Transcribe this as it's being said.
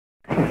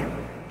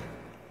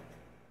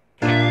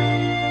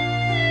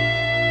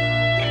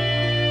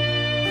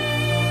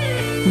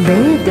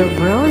Bed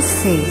of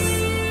Roses.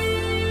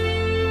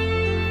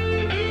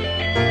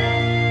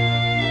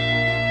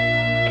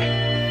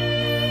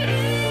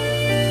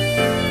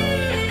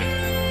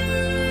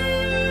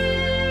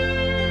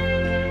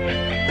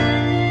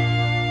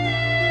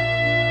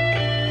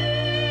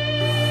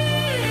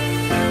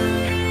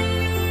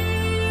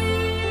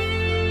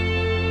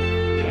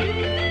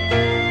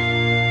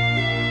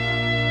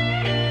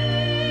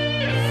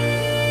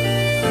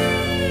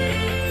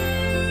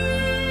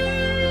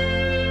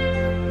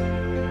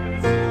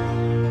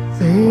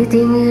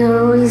 Sitting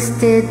here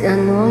wasted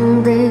and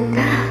one day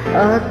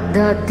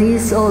at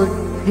this old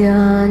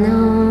piano,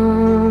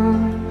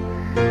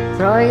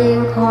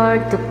 trying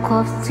hard to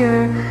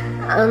capture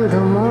and the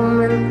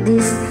moment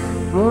this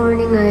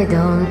morning I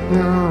don't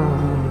know.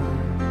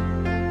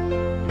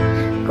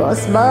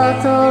 'Cause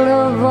bottle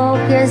of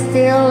vodka is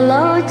still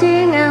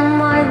lodging in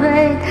my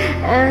bed,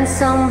 and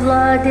some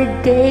bloody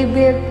gay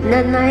bit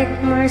the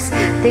nightmares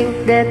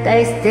think that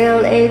I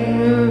still in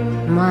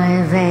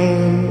my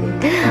bed.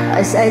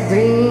 As I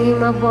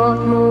dream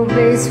about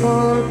movies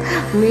won't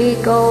me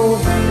go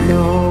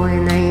low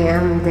when I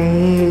am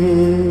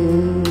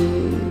dead.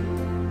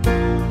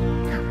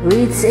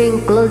 Reach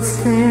includes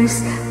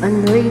fears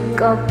and wake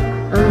up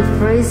and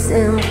freeze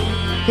and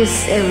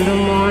kiss in the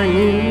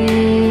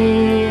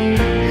morning.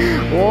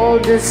 All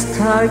the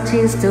star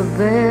change to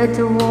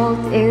better walk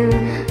in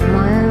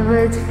my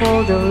bed for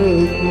the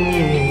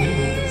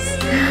weakness.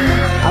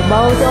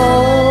 About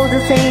all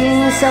the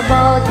things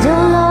about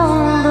your long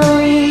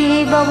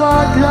believe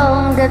about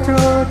long the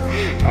truth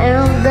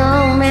and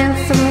don't mean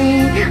to me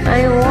I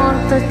want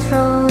the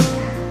truth.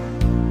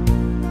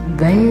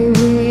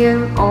 Baby,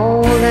 I'm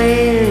all I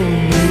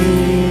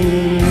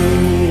need.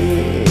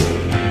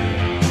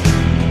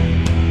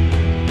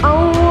 I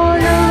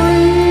wanna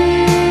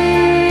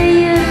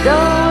lay you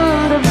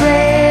down the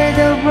bed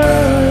of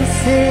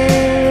roses.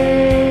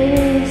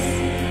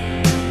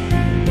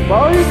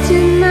 For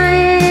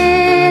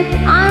tonight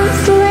I'm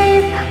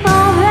sleep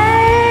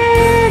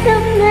ahead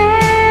of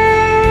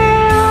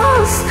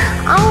nails.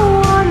 I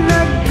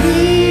wanna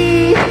be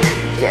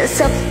just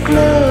up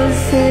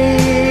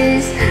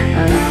closest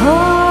and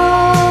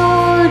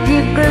hold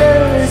you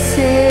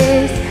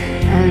closest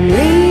and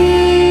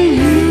lay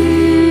you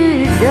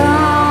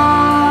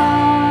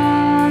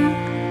down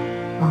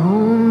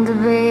on the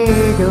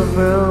bed of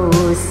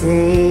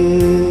roses.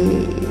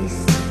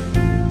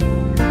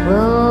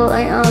 Well,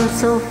 I am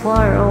so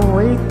far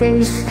away,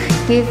 this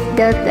gift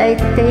that I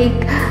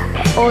take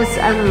us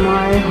on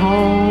my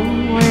home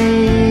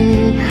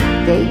way,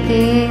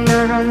 taking a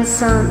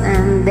ransom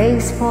and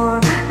days for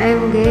and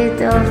get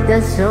off the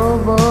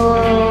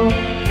trouble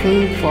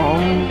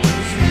people.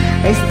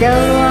 I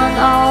still run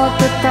all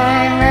the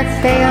time and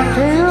stay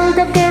until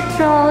the get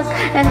road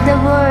and the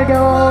word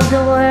of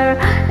the world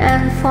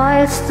and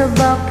files to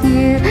back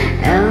you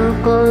and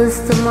close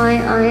to my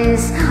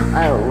eyes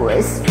I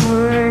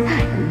whisper,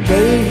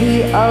 baby,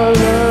 our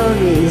love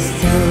is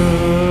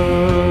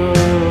true.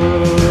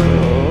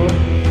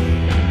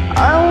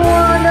 I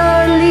wanna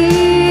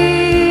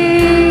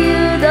leave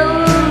you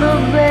down the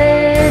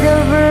bed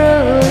of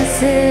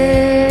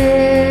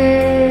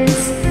roses,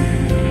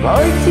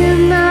 but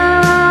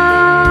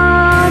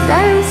tonight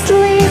I'm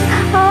sleep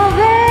a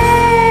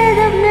bed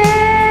of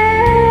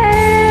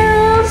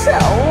nails. I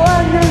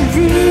wanna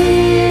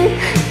see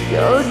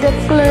you're the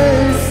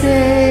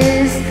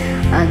closest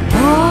and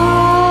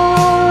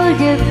hold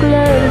you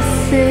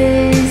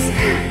closest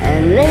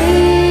and lay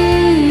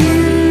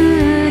you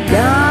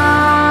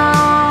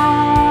down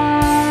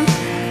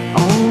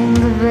on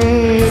the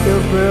bed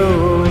of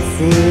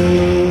roses.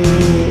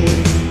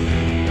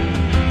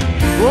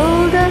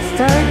 World has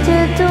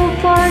started to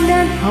burn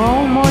and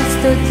almost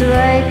to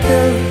try to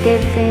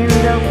give in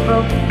the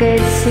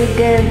pockets to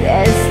get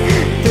us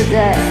to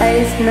the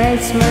ice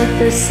night smell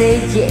to say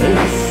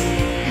yes.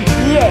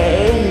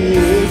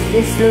 Yes,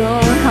 this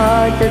long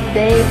hard to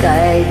take I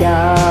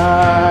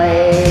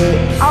die.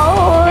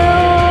 Oh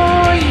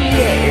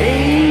yeah.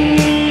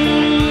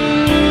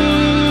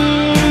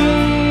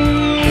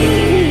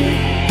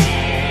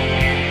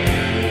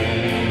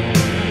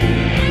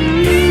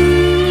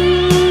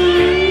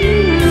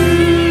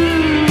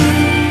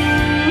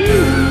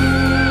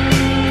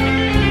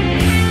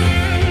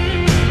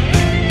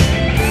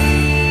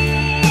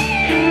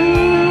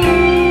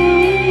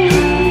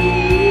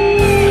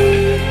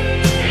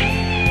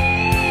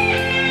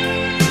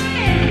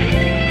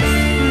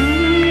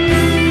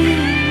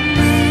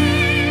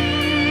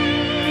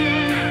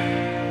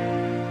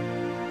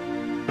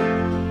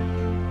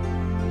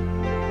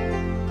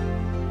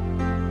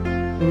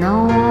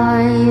 Now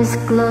eyes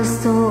close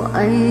to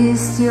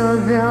eyes, you're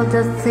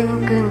better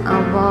thinking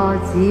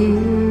about you.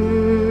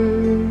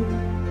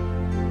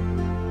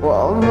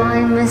 Well, my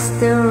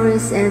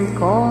mysterious and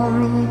call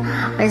me,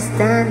 I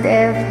stand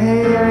up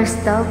here,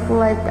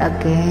 stoplight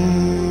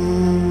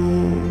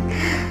again.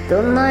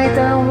 Tonight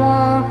I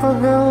want to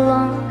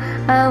belong,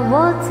 I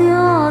want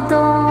you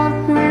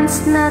don't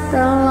means not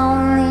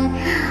lonely.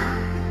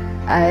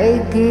 I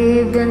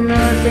give the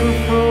nothing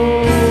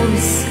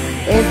proofs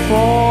and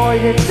for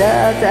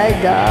that I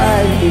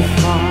died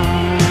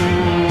defined.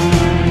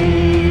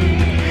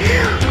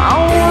 I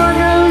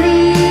wanna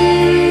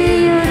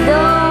lead you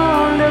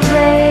down the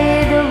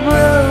bed of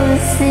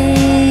roses.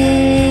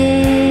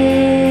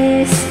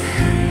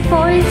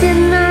 For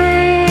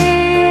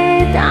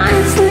tonight I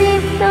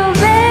sleep the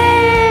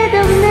bed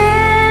of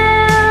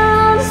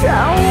nails. I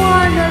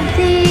wanna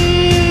be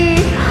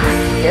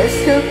just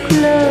the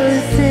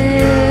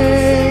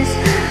closest,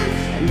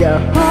 the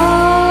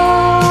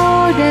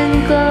golden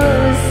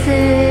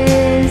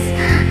closest,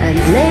 and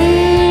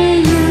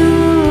lay you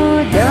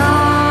down.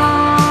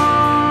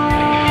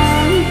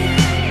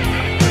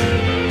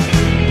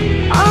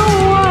 I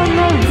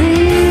wanna be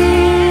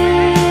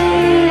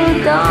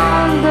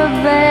down the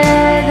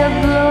bed of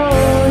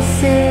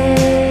roses.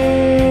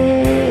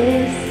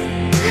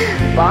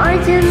 For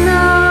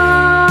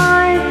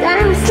tonight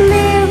I'm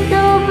sleep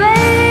the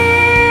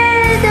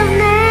bed of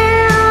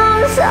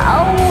nails. I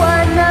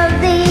wanna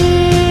be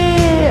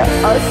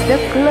us the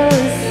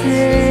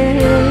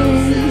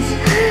closest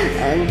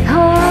and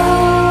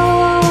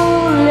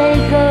holy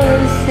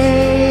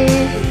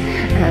closest,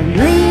 and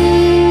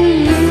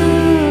lay you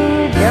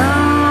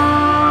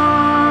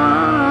down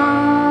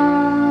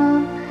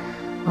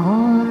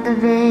on the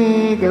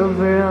bed of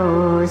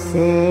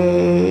roses.